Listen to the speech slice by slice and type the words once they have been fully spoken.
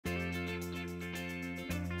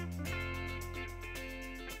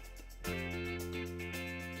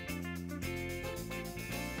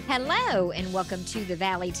Hello and welcome to the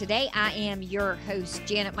Valley today. I am your host,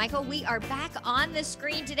 Janet Michael. We are back on the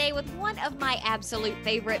screen today with one of my absolute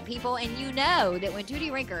favorite people. And you know that when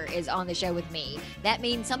Tootie Rinker is on the show with me, that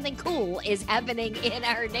means something cool is happening in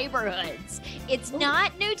our neighborhoods. It's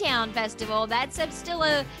not Newtown Festival. That's still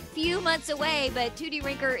a few months away, but Tootie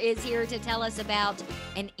Rinker is here to tell us about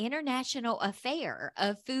an international affair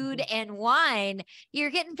of food and wine.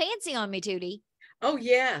 You're getting fancy on me, Tootie. Oh,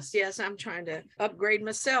 yes. I'm trying to upgrade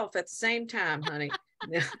myself at the same time, honey.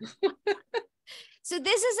 So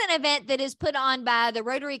this is an event that is put on by the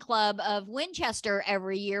Rotary Club of Winchester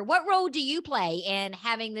every year. What role do you play in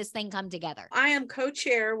having this thing come together? I am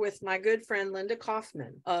co-chair with my good friend Linda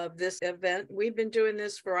Kaufman of this event. We've been doing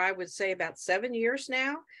this for, I would say, about 7 years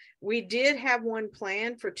now. We did have one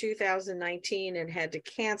planned for 2019 and had to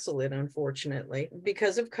cancel it, unfortunately,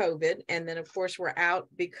 because of COVID. And then, of course, we're out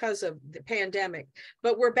because of the pandemic.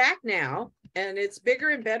 But we're back now, and it's bigger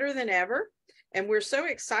and better than ever. And we're so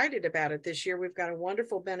excited about it this year. We've got a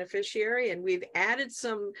wonderful beneficiary, and we've added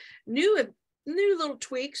some new little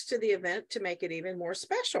tweaks to the event to make it even more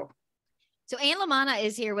special. So Ann Lamanna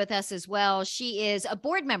is here with us as well. She is a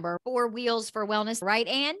board member for Wheels for Wellness, right,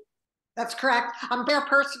 Ann? That's correct. I'm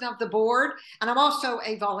chairperson of the board, and I'm also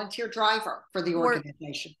a volunteer driver for the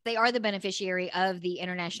organization. They are the beneficiary of the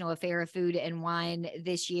International Affair of Food and Wine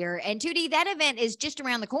this year. And Tootie, that event is just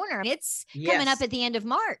around the corner. It's coming up at the end of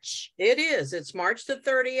March. It is. It's March the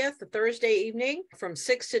 30th, the Thursday evening from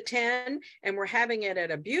 6 to 10. And we're having it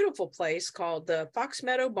at a beautiful place called the Fox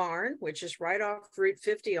Meadow Barn, which is right off Route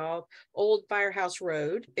 50 off Old Firehouse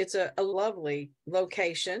Road. It's a lovely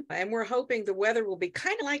location. And we're hoping the weather will be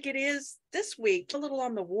kind of like it is this week, a little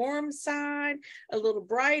on the warm side, a little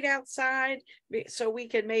bright outside, so we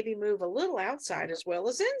can maybe move a little outside as well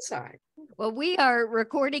as inside. Well, we are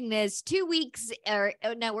recording this 2 weeks,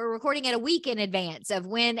 we're recording it a week in advance of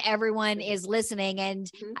when everyone is listening. And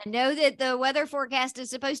I know that the weather forecast is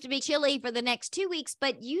supposed to be chilly for the next 2 weeks,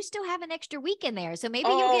 but you still have an extra week in there. So maybe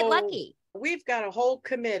you'll get lucky. We've got a whole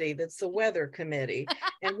committee that's the weather committee,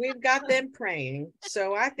 and we've got them praying.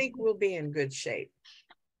 So I think we'll be in good shape.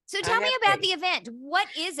 So tell me about the event. What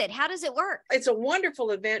is it? How does it work? It's a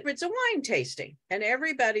wonderful event. It's a wine tasting, and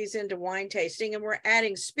everybody's into wine tasting, and we're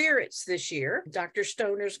adding spirits this year. Dr.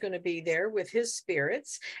 Stoner's going to be there with his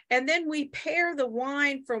spirits, and then we pair the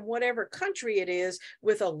wine from whatever country it is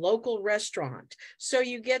with a local restaurant. So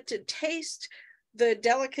you get to taste the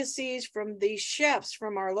delicacies from these chefs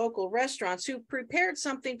from our local restaurants who prepared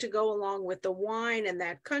something to go along with the wine in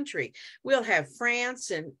that country. We'll have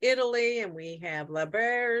France and Italy, and we have La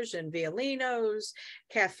Berge and Violinos,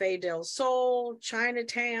 Café del Sol,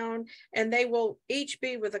 Chinatown, and they will each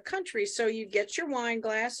be with a country. So you get your wine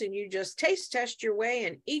glass and you just taste test your way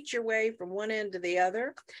and eat your way from one end to the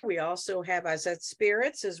other. We also have, as I said,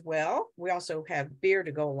 spirits as well. We also have beer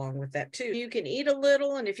to go along with that too. You can eat a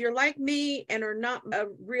little, and if you're like me and are not a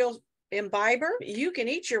real imbiber, you can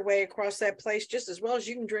eat your way across that place just as well as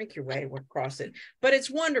you can drink your way across it. But it's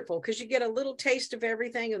wonderful because you get a little taste of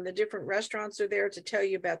everything, and the different restaurants are there to tell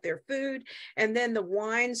you about their food. And then the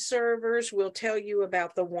wine servers will tell you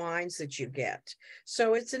about the wines that you get.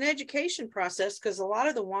 So it's an education process because a lot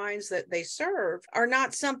of the wines that they serve are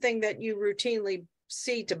not something that you routinely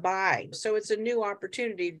see to buy. So it's a new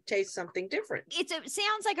opportunity to taste something different. It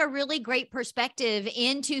sounds like a really great perspective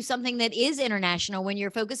into something that is international when you're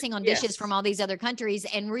focusing on dishes from all these other countries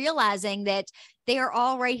and realizing that they are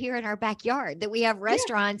all right here in our backyard, that we have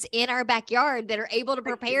restaurants in our backyard that are able to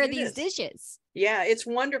prepare these dishes. Yeah, it's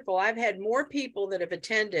wonderful. I've had more people that have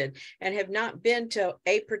attended and have not been to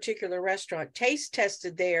a particular restaurant, taste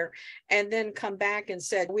tested there, and then come back and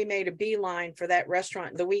said, we made a beeline for that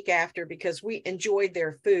restaurant the week after because we enjoyed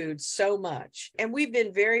their food so much. And we've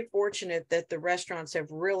been very fortunate that the restaurants have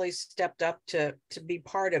really stepped up to be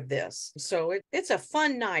part of this. So it's a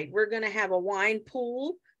fun night. We're going to have a wine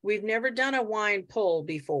pool. We've never done a wine pull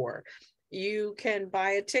before. You can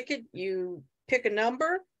buy a ticket, you pick a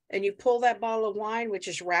number, and you pull that bottle of wine, which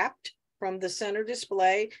is wrapped from the center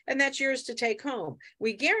display, and that's yours to take home.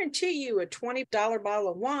 We guarantee you a $20 bottle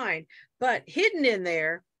of wine, but hidden in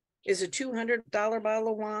there is a $200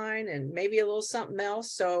 bottle of wine and maybe a little something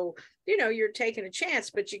else. So, you're taking a chance,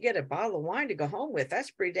 but you get a bottle of wine to go home with.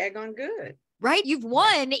 That's pretty daggone good. Right? You've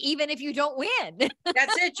won even if you don't win.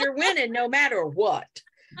 That's it. You're winning no matter what.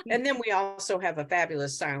 And then we also have a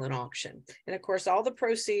fabulous silent auction. And of course, all the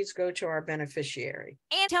proceeds go to our beneficiary.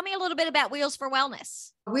 And tell me a little bit about Wheels for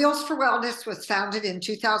Wellness. Wheels for Wellness was founded in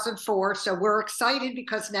 2004. So we're excited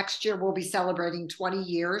because next year we'll be celebrating 20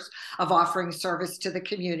 years of offering service to the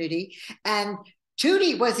community. And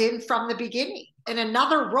Tootie was in from the beginning. In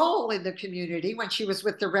another role in the community, when she was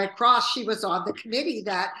with the Red Cross, she was on the committee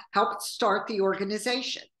that helped start the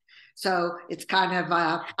organization. So it's kind of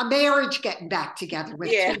a marriage getting back together with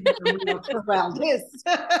Tootie and Wheels for Wellness.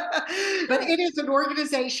 But it is an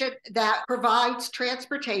organization that provides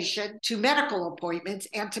transportation to medical appointments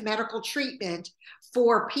and to medical treatment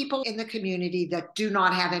for people in the community that do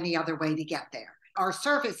not have any other way to get there. Our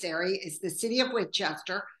service area is the City of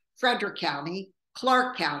Winchester, Frederick County,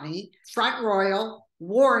 Clarke County, Front Royal,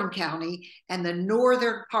 Warren County, and the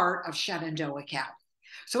northern part of Shenandoah County.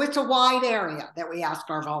 So it's a wide area that we ask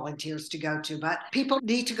our volunteers to go to, but people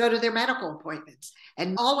need to go to their medical appointments.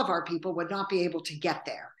 And all of our people would not be able to get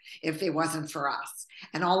there if it wasn't for us.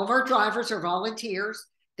 And all of our drivers are volunteers.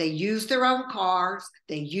 They use their own cars,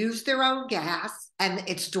 they use their own gas, and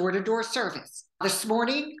it's door-to-door service. This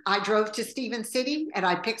morning, I drove to Stephen City and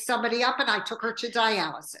I picked somebody up and I took her to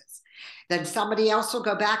dialysis. Then somebody else will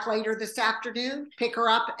go back later this afternoon, pick her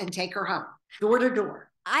up and take her home, door to door.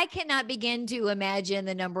 I cannot begin to imagine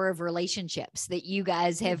the number of relationships that you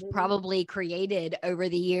guys have probably created over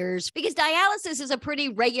the years, because dialysis is a pretty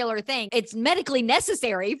regular thing. It's medically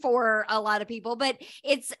necessary for a lot of people, but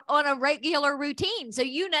it's on a regular routine. So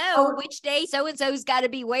you know which day so-and-so's got to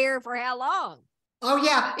be where for how long. Oh,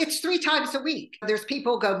 yeah. It's 3 times a week. There's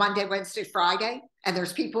people who go Monday, Wednesday, Friday, and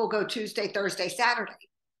there's people who go Tuesday, Thursday, Saturday.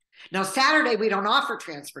 Now, Saturday, we don't offer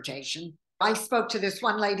transportation. I spoke to this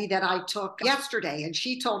one lady that I took yesterday, and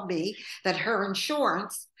she told me that her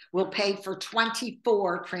insurance will pay for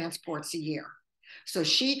 24 transports a year. So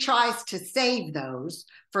she tries to save those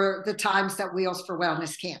for the times that Wheels for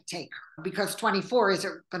Wellness can't take her, because 24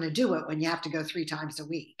 isn't going to do it when you have to go 3 times a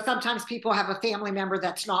week. Sometimes people have a family member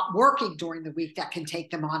that's not working during the week that can take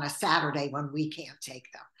them on a Saturday when we can't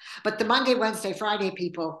take them. But the Monday, Wednesday, Friday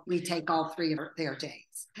people, we take all 3 of their days.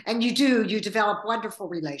 And you develop wonderful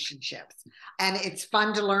relationships. And it's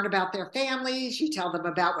fun to learn about their families. You tell them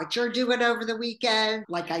about what you're doing over the weekend.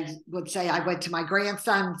 Like I would say, I went to my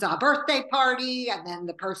grandson's birthday party, and then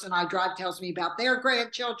the person I drive tells me about their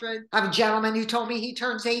grandchildren. I have a gentleman who told me he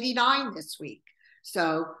turns 89 this week.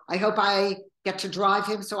 So I hope I get to drive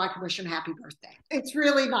him so I can wish him happy birthday. It's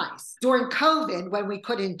really nice. During COVID, when we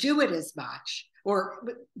couldn't do it as much, or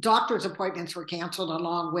doctor's appointments were canceled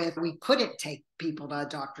along with we couldn't take people to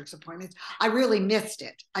doctor's appointments, I really missed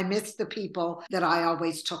it. I missed the people that I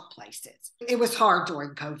always took places. It was hard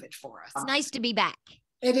during COVID for us. It's nice to be back.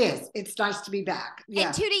 It is. It's nice to be back. Yeah.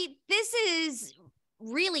 And Tootie, this is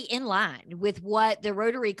really in line with what the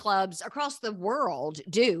Rotary clubs across the world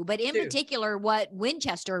do, but in particular, what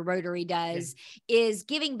Winchester Rotary does is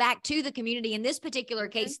giving back to the community. In this particular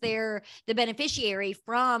case, they're the beneficiary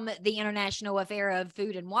from the International Affair of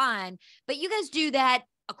Food and Wine, but you guys do that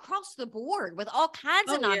across the board with all kinds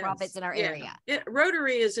of nonprofits in our area.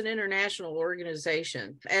 Rotary is an international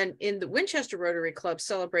organization, and in the Winchester Rotary Club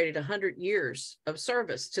celebrated 100 years of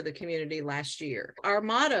service to the community last year. Our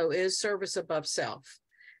motto is service above self.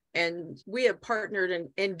 And we have partnered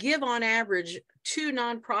and give on average to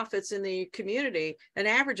nonprofits in the community an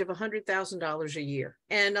average of $100,000 a year.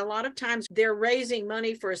 And a lot of times they're raising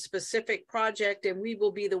money for a specific project, and we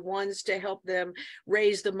will be the ones to help them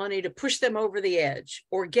raise the money to push them over the edge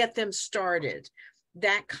or get them started,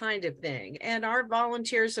 that kind of thing. And our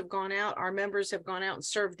volunteers have gone out, our members have gone out and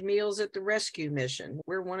served meals at the rescue mission.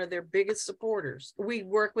 We're one of their biggest supporters. We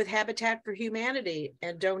work with Habitat for Humanity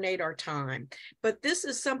and donate our time. But this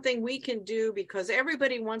is something we can do because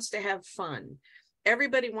everybody wants to have fun.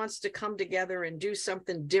 Everybody wants to come together and do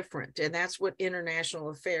something different. And that's what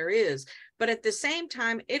International Affair is. But at the same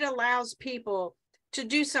time, it allows people to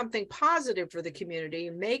do something positive for the community,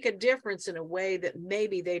 make a difference in a way that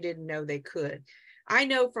maybe they didn't know they could. I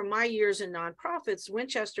know from my years in nonprofits,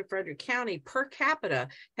 Winchester, Frederick County per capita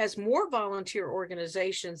has more volunteer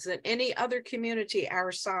organizations than any other community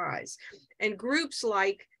our size. And groups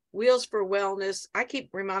like Wheels for Wellness, I keep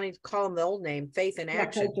reminding to call them the old name, Faith in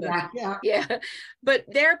Action. But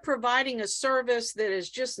they're providing a service that is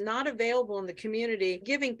just not available in the community,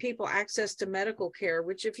 giving people access to medical care,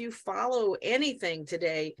 which if you follow anything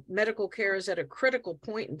today, medical care is at a critical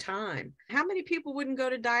point in time. How many people wouldn't go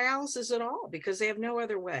to dialysis at all because they have no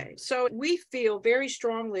other way? So we feel very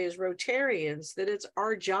strongly as Rotarians that it's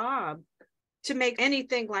our job to make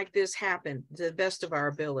anything like this happen to the best of our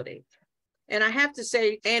ability. And I have to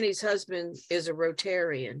say, Annie's husband is a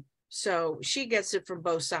Rotarian, so she gets it from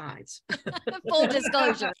both sides. Full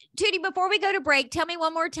disclosure. Tootie, before we go to break, tell me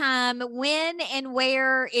one more time, when and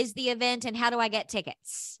where is the event and how do I get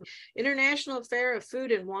tickets? International Affair of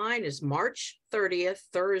Food and Wine is March 30th,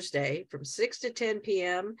 Thursday, from 6 to 10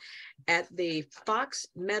 p.m. at the Fox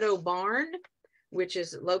Meadow Barn which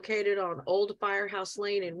is located on Old Firehouse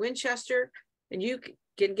Lane in Winchester. And you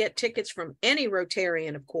can get tickets from any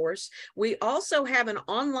Rotarian, of course. We also have an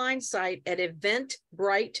online site at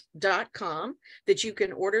eventbrite.com that you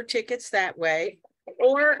can order tickets that way,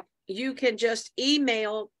 or you can just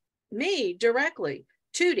email me directly,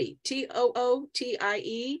 Tootie,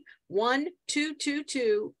 Tootie,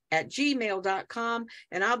 1222 at gmail.com,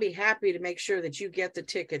 and I'll be happy to make sure that you get the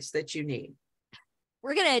tickets that you need.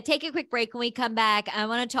 We're going to take a quick break. When we come back, I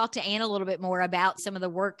want to talk to Ann a little bit more about some of the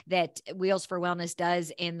work that Wheels for Wellness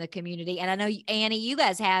does in the community. And I know, Annie, you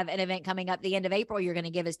guys have an event coming up the end of April you're going to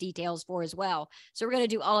give us details for as well. So we're going to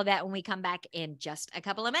do all of that when we come back in just a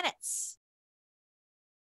couple of minutes.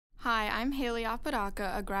 Hi, I'm Haley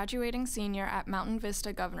Apodaca, a graduating senior at Mountain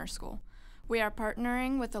Vista Governor School. We are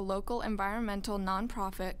partnering with a local environmental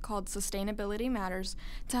nonprofit called Sustainability Matters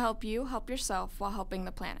to help you help yourself while helping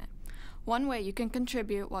the planet. One way you can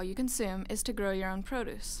contribute while you consume is to grow your own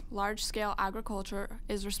produce. Large-scale agriculture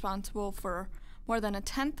is responsible for more than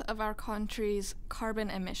 1/10 of our country's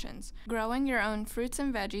carbon emissions. Growing your own fruits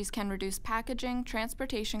and veggies can reduce packaging,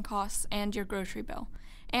 transportation costs, and your grocery bill.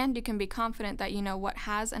 And you can be confident that you know what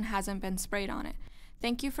has and hasn't been sprayed on it.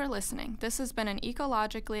 Thank you for listening. This has been an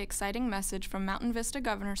ecologically exciting message from Mountain Vista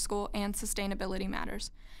Governor School and Sustainability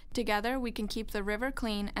Matters. Together, we can keep the river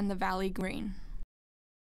clean and the valley green.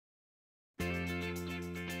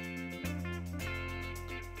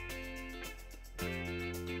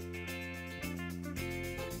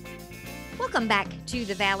 Welcome back to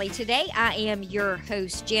the Valley. Today, I am your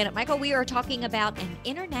host, Janet Michael. We are talking about an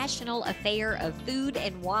international affair of food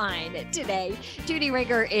and wine today. Tootie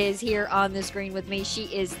Rinker is here on the screen with me. She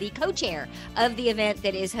is the co-chair of the event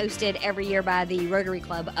that is hosted every year by the Rotary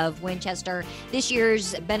Club of Winchester. This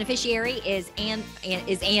year's beneficiary is Ann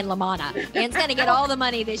Lamanna. Ann's going to get all the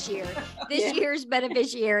money this year. This year's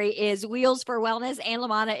beneficiary is Wheels for Wellness. Ann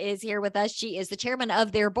Lamanna is here with us. She is the chairman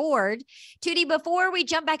of their board. Tootie, before we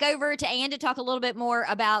jump back over to Ann to talk a little bit more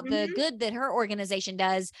about the good that her organization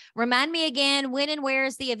does, remind me again, when and where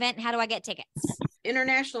is the event and how do I get tickets?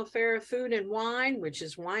 International Fair of Food and Wine, which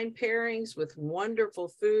is wine pairings with wonderful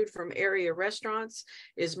food from area restaurants,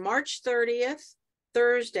 is March 30th,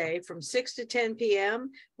 Thursday from 6 to 10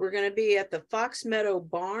 p.m. We're going to be at the Fox Meadow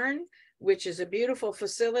Barn, which is a beautiful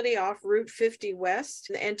facility off Route 50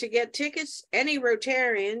 West. And to get tickets, any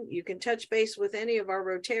Rotarian, you can touch base with any of our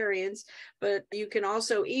Rotarians, but you can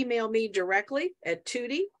also email me directly at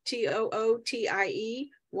Tootie, Tootie,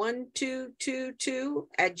 1222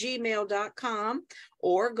 at gmail.com,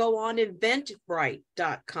 or go on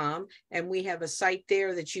eventbrite.com, and we have a site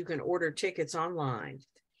there that you can order tickets online.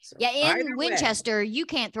 So in Winchester, you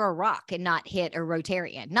can't throw a rock and not hit a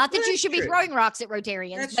Rotarian. Not that you should be throwing rocks at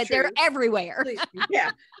Rotarians, but they're everywhere. Yeah,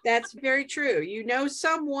 that's very true. You know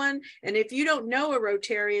someone, and if you don't know a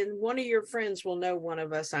Rotarian, one of your friends will know one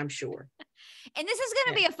of us, I'm sure. And this is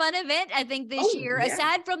going to be a fun event, I think, this year. Yeah.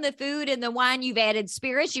 Aside from the food and the wine, you've added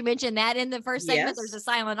spirits. You mentioned that in the first segment. Yes. There's a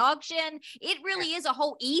silent auction. It really is a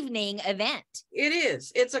whole evening event. It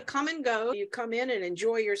is. It's a come and go. You come in and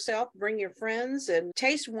enjoy yourself, bring your friends, and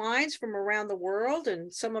taste wines from around the world.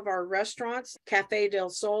 And some of our restaurants, Cafe del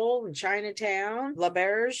Sol in Chinatown, La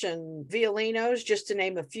Berge and Violinos, just to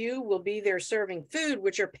name a few, will be there serving food,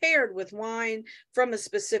 which are paired with wine from a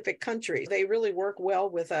specific country. They really work well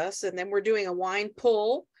with us. And then we're doing a wine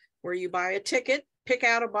pull where you buy a ticket, pick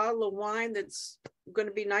out a bottle of wine that's going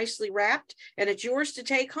to be nicely wrapped, and it's yours to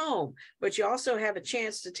take home. But you also have a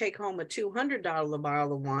chance to take home a $200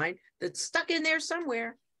 bottle of wine that's stuck in there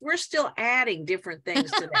somewhere. We're still adding different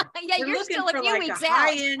things to that. You're still a few weeks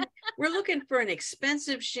out. We're looking for an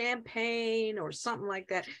expensive champagne or something like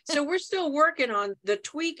that. So we're still working on the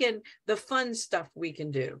tweaking, the fun stuff we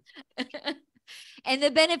can do. And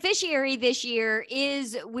the beneficiary this year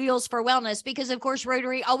is Wheels for Wellness, because of course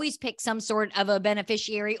Rotary always picks some sort of a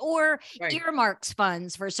beneficiary or earmarks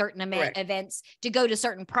funds for certain events to go to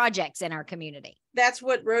certain projects in our community. That's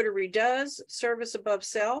what Rotary does, service above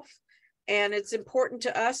self. And it's important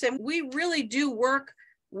to us. And we really do work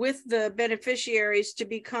with the beneficiaries to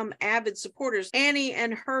become avid supporters. Annie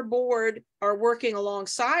and her board are working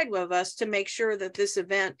alongside with us to make sure that this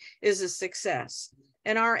event is a success.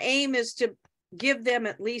 And our aim is to give them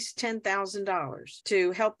at least $10,000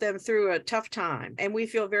 to help them through a tough time. And we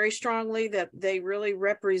feel very strongly that they really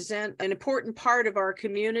represent an important part of our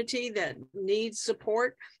community that needs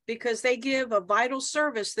support. because they give a vital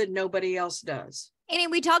service that nobody else does. And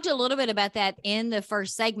we talked a little bit about that in the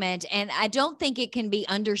first segment, and I don't think it can be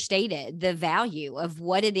understated, the value of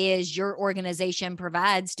what it is your organization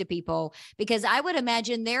provides to people, because I would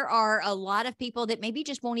imagine there are a lot of people that maybe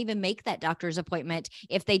just won't even make that doctor's appointment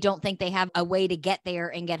if they don't think they have a way to get there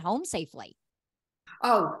and get home safely.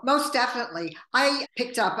 Oh, most definitely. I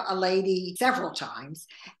picked up a lady several times.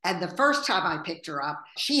 And the first time I picked her up,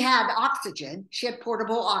 she had oxygen. She had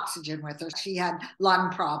portable oxygen with her. She had lung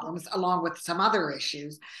problems along with some other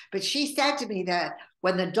issues. But she said to me that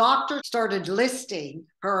when the doctor started listing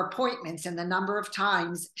her appointments and the number of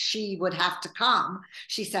times she would have to come,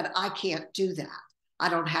 she said, I can't do that. I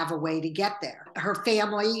don't have a way to get there. Her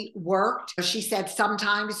family worked. She said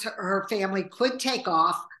sometimes her family could take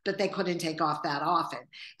off, but they couldn't take off that often.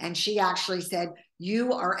 And she actually said,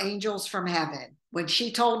 you are angels from heaven. When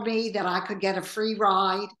she told me that I could get a free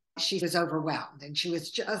ride, she was overwhelmed. And she was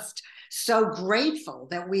just so grateful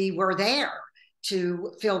that we were there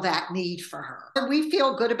to fill that need for her. And we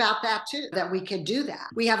feel good about that too, that we can do that.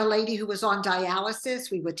 We have a lady who was on dialysis.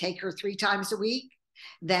 We would take her 3 times a week.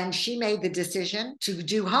 Then she made the decision to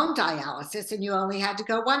do home dialysis, and you only had to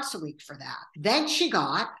go once a week for that. Then she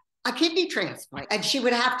got a kidney transplant, and she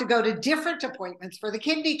would have to go to different appointments for the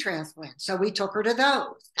kidney transplant. So we took her to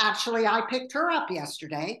those. Actually, I picked her up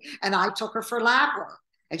yesterday, and I took her for lab work.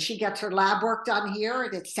 And she gets her lab work done here,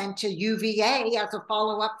 and it's sent to UVA as a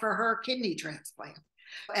follow-up for her kidney transplant.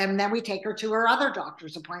 And then we take her to her other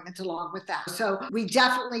doctor's appointments along with that. So we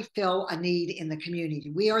definitely fill a need in the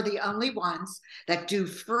community. We are the only ones that do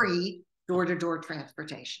free door-to-door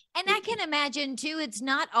transportation. And I can imagine too, it's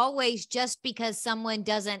not always just because someone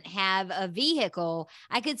doesn't have a vehicle.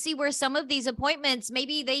 I could see where some of these appointments,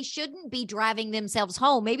 maybe they shouldn't be driving themselves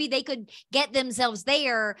home. Maybe they could get themselves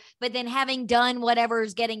there, but then having done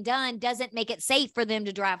whatever's getting done doesn't make it safe for them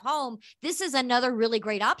to drive home. This is another really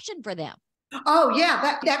great option for them. Oh,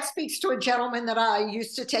 yeah, that speaks to a gentleman that I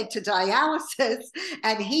used to take to dialysis.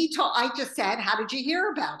 And I just said, how did you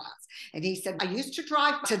hear about us? And he said, I used to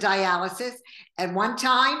drive to dialysis. And one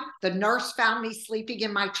time the nurse found me sleeping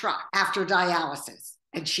in my truck after dialysis.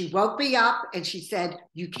 And she woke me up and she said,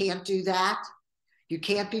 you can't do that. You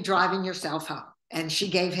can't be driving yourself home. And she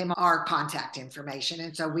gave him our contact information.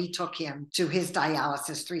 And so we took him to his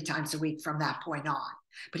dialysis 3 times a week from that point on.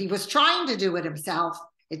 But he was trying to do it himself.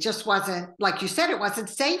 It just wasn't, like you said, it wasn't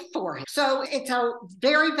safe for him. So it's a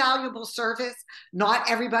very valuable service. Not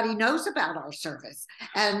everybody knows about our service.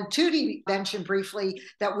 And Tootie mentioned briefly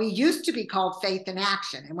that we used to be called Faith in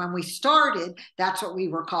Action. And when we started, that's what we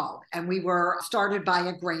were called. And we were started by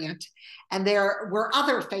a grant. And there were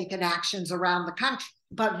other Faith in Actions around the country.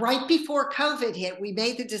 But right before COVID hit, we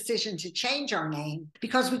made the decision to change our name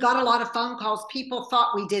because we got a lot of phone calls. People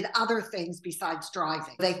thought we did other things besides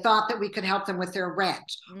driving. They thought that we could help them with their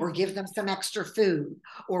rent or give them some extra food,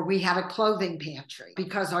 or we had a clothing pantry.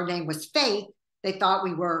 Because our name was Faith, they thought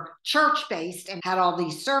we were church-based and had all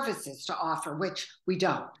these services to offer, which we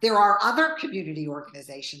don't. There are other community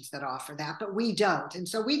organizations that offer that, but we don't. And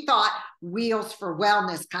so we thought Wheels for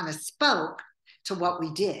Wellness kind of spoke to what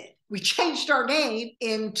we did. We changed our name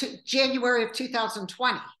in January of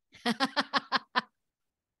 2020.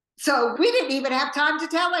 So we didn't even have time to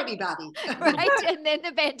tell anybody. Right. And then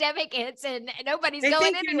the pandemic hits and nobody's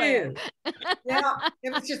going anywhere. Yeah,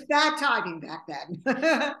 it was just bad timing back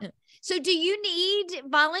then. So do you need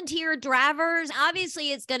volunteer drivers?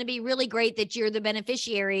 Obviously, it's going to be really great that you're the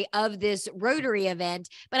beneficiary of this Rotary event,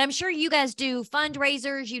 but I'm sure you guys do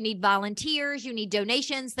fundraisers. You need volunteers, you need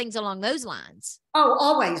donations, things along those lines. Oh,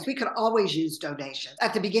 always. We could always use donations.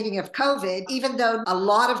 At the beginning of COVID, even though a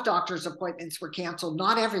lot of doctor's appointments were canceled,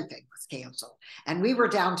 not everything was canceled. And we were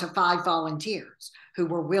down to 5 volunteers who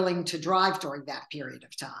were willing to drive during that period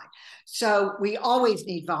of time. So we always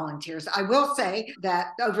need volunteers. I will say that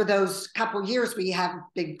over those couple years, we have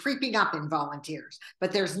been creeping up in volunteers,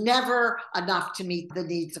 but there's never enough to meet the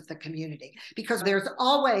needs of the community because there's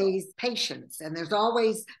always patients and there's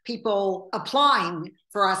always people applying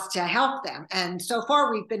for us to help them. And so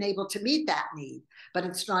far, we've been able to meet that need, but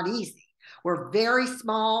it's not easy. We're very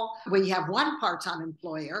small. We have one part-time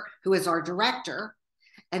employer who is our director,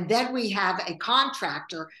 and then we have a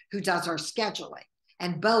contractor who does our scheduling.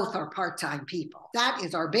 And both are part-time people. That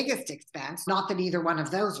is our biggest expense. Not that either one of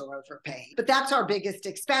those are overpaid, but that's our biggest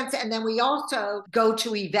expense. And then we also go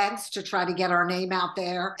to events to try to get our name out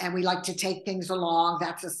there. And we like to take things along.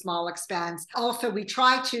 That's a small expense. Also, we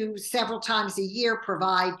try to several times a year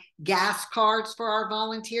provide gas cards for our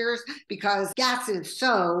volunteers because gas is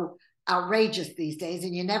so outrageous these days,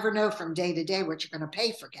 and you never know from day to day what you're going to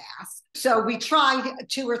pay for gas. So we try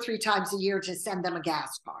 2 or 3 times a year to send them a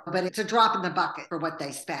gas card, but it's a drop in the bucket for what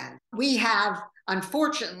they spend. We have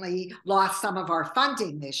unfortunately lost some of our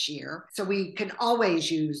funding this year, so we can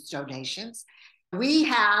always use donations. We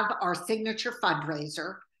have our signature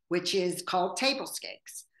fundraiser, which is called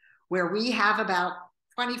Tablescapes, where we have about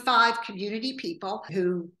 25 community people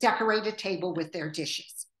who decorate a table with their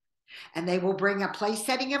dishes. And they will bring a place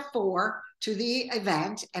setting of 4 to the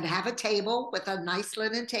event and have a table with a nice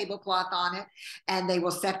linen tablecloth on it. And they will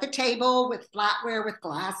set the table with flatware, with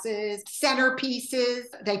glasses, centerpieces.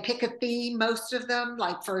 They pick a theme, most of them.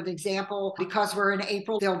 Like, for example, because we're in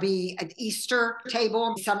April, there'll be an Easter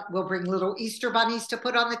table. Some will bring little Easter bunnies to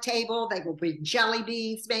put on the table. They will bring jelly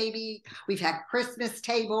beans, maybe. We've had Christmas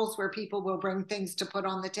tables where people will bring things to put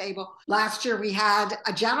on the table. Last year, we had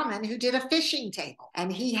a gentleman who did a fishing table,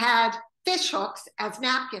 and he had fish hooks as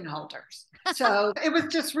napkin holders. So it was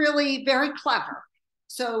just really very clever.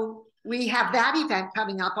 So we have that event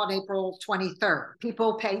coming up on April 23rd.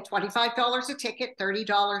 People pay $25 a ticket,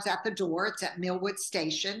 $30 at the door. It's at Millwood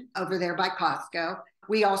Station over there by Costco.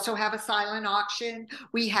 We also have a silent auction.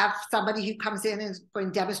 We have somebody who comes in and is going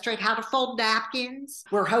to demonstrate how to fold napkins.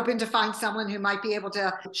 We're hoping to find someone who might be able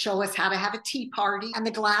to show us how to have a tea party. And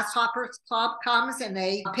the Glasshoppers Club comes and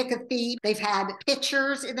they pick a theme. They've had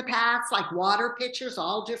pitchers in the past, like water pitchers,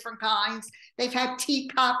 all different kinds. They've had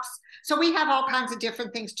teacups. So we have all kinds of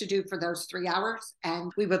different things to do for those 3 hours.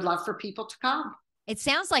 And we would love for people to come. It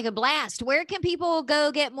sounds like a blast. Where can people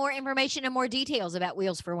go get more information and more details about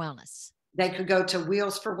Wheels for Wellness? They could go to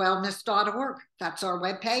wheelsforwellness.org. That's our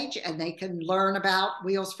webpage, and they can learn about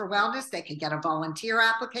Wheels for Wellness. They can get a volunteer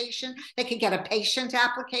application. They can get a patient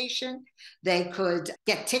application. They could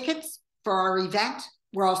get tickets for our event.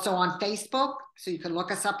 We're also on Facebook, so you can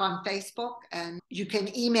look us up on Facebook, and you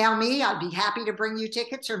can email me. I'd be happy to bring you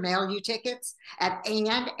tickets or mail you tickets at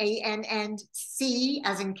ANNC,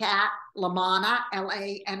 as in cat, Lamanna,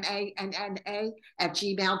 LAMANNA,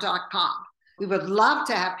 @gmail.com. We would love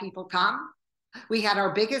to have people come. We had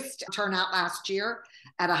our biggest turnout last year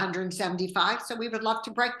at 175, so we would love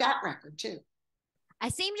to break that record too. I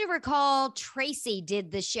seem to recall Tracy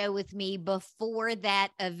did the show with me before that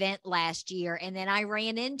event last year. And then I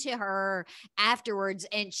ran into her afterwards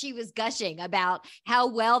and she was gushing about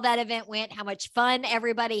how well that event went, how much fun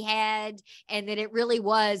everybody had, and that it really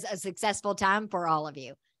was a successful time for all of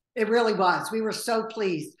you. It really was. We were so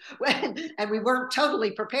pleased. And we weren't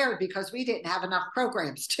totally prepared because we didn't have enough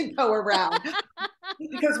programs to go around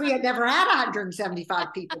because we had never had 175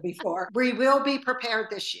 people before. We will be prepared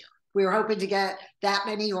this year. We were hoping to get that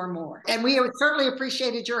many or more. And we certainly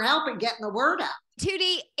appreciated your help in getting the word out.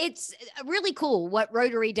 Tootie, it's really cool what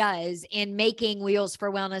Rotary does in making Wheels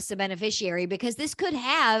for Wellness a beneficiary, because this could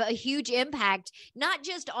have a huge impact, not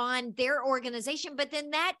just on their organization, but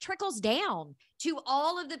then that trickles down to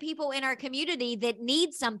all of the people in our community that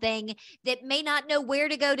need something that may not know where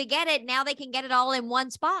to go to get it. Now they can get it all in one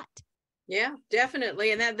spot. Yeah,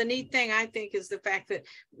 definitely. And the neat thing, I think, is the fact that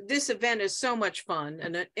this event is so much fun,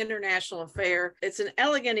 an international affair. It's an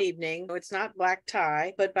elegant evening. It's not black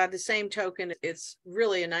tie, but by the same token, it's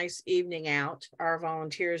really a nice evening out. Our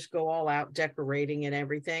volunteers go all out decorating and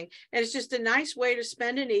everything. And it's just a nice way to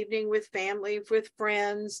spend an evening with family, with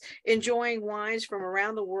friends, enjoying wines from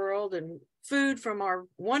around the world and food from our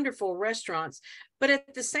wonderful restaurants. But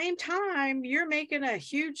at the same time, you're making a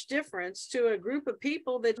huge difference to a group of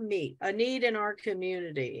people that meet a need in our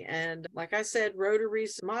community. And like I said,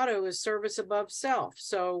 Rotary's motto is service above self.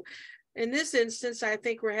 So in this instance, I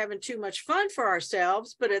think we're having too much fun for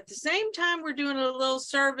ourselves, but at the same time, we're doing a little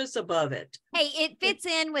service above it. Hey, it fits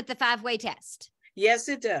in with the 5-way test. Yes,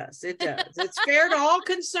 it does. It does. It's fair to all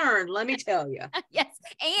concerned, let me tell you. Yes.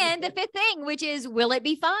 And the 5th thing, which is, will it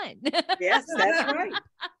be fun? Yes, that's right.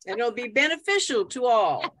 And it'll be beneficial to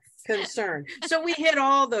all concerned. So we hit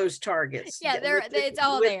all those targets. Yeah, it's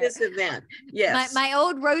all with there. This event. Yes. My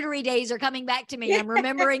old Rotary days are coming back to me. I'm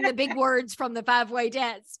remembering the big words from the 5-way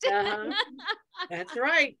test. That's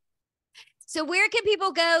right. So where can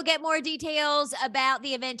people go get more details about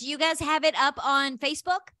the event? Do you guys have it up on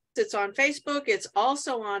Facebook? It's on Facebook. It's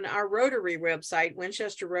also on our Rotary website,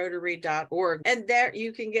 winchesterrotary.org. And there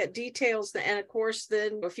you can get details. And of course,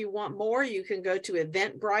 then if you want more, you can go to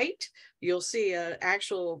Eventbrite. You'll see an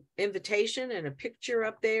actual invitation and a picture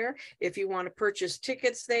up there if you want to purchase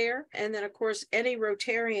tickets there. And then, of course, any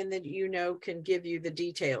Rotarian that you know can give you the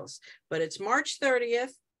details. But it's March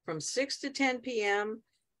 30th from 6 to 10 p.m.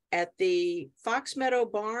 at the Fox Meadow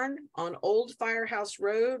Barn on Old Firehouse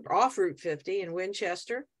Road, off Route 50 in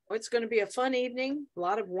Winchester. It's going to be a fun evening, a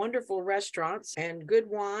lot of wonderful restaurants and good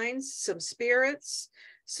wines, some spirits,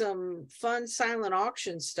 some fun silent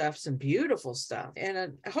auction stuff, some beautiful stuff,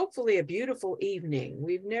 and hopefully a beautiful evening.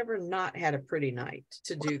 We've never not had a pretty night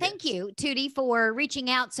to do this. Thank you, Tootie, for reaching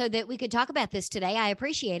out so that we could talk about this today. I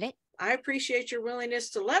appreciate it. I appreciate your willingness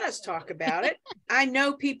to let us talk about it. I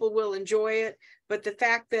know people will enjoy it, but the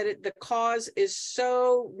fact that the cause is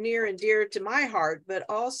so near and dear to my heart, but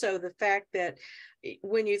also the fact that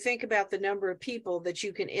when you think about the number of people that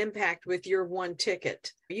you can impact with your one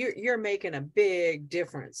ticket, you're making a big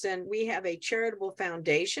difference. And we have a charitable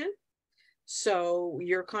foundation. So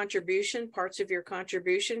your contribution, parts of your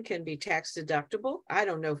contribution can be tax deductible. I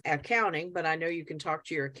don't know accounting, but I know you can talk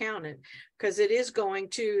to your accountant because it is going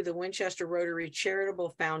to the Winchester Rotary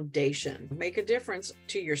Charitable Foundation. Make a difference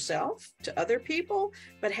to yourself, to other people,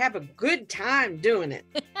 but have a good time doing it.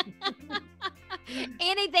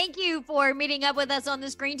 Annie, thank you for meeting up with us on the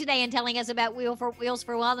screen today and telling us about Wheels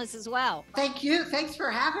for Wellness as well. Thank you. Thanks for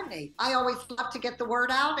having me. I always love to get the word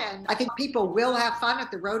out, and I think people will have fun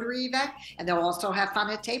at the Rotary event, and they'll also have fun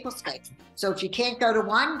at tablescapes. So if you can't go to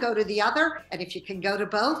one, go to the other, and if you can go to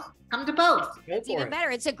both, come to both. It's even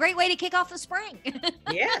better. It's a great way to kick off the spring.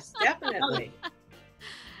 Yes, definitely.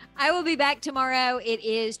 I will be back tomorrow. It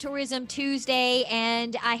is Tourism Tuesday,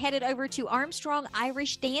 and I headed over to Armstrong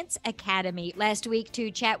Irish Dance Academy last week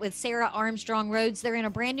to chat with Sarah Armstrong Rhodes. They're in a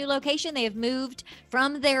brand new location. They have moved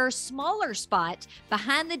from their smaller spot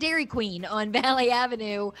behind the Dairy Queen on Valley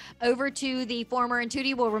Avenue over to the former, and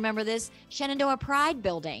Tootie will remember this, Shenandoah Pride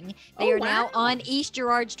building. They are now on East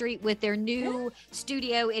Girard Street with their new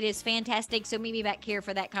studio. It is fantastic. So meet me back here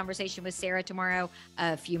for that conversation with Sarah tomorrow,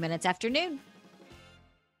 a few minutes after noon.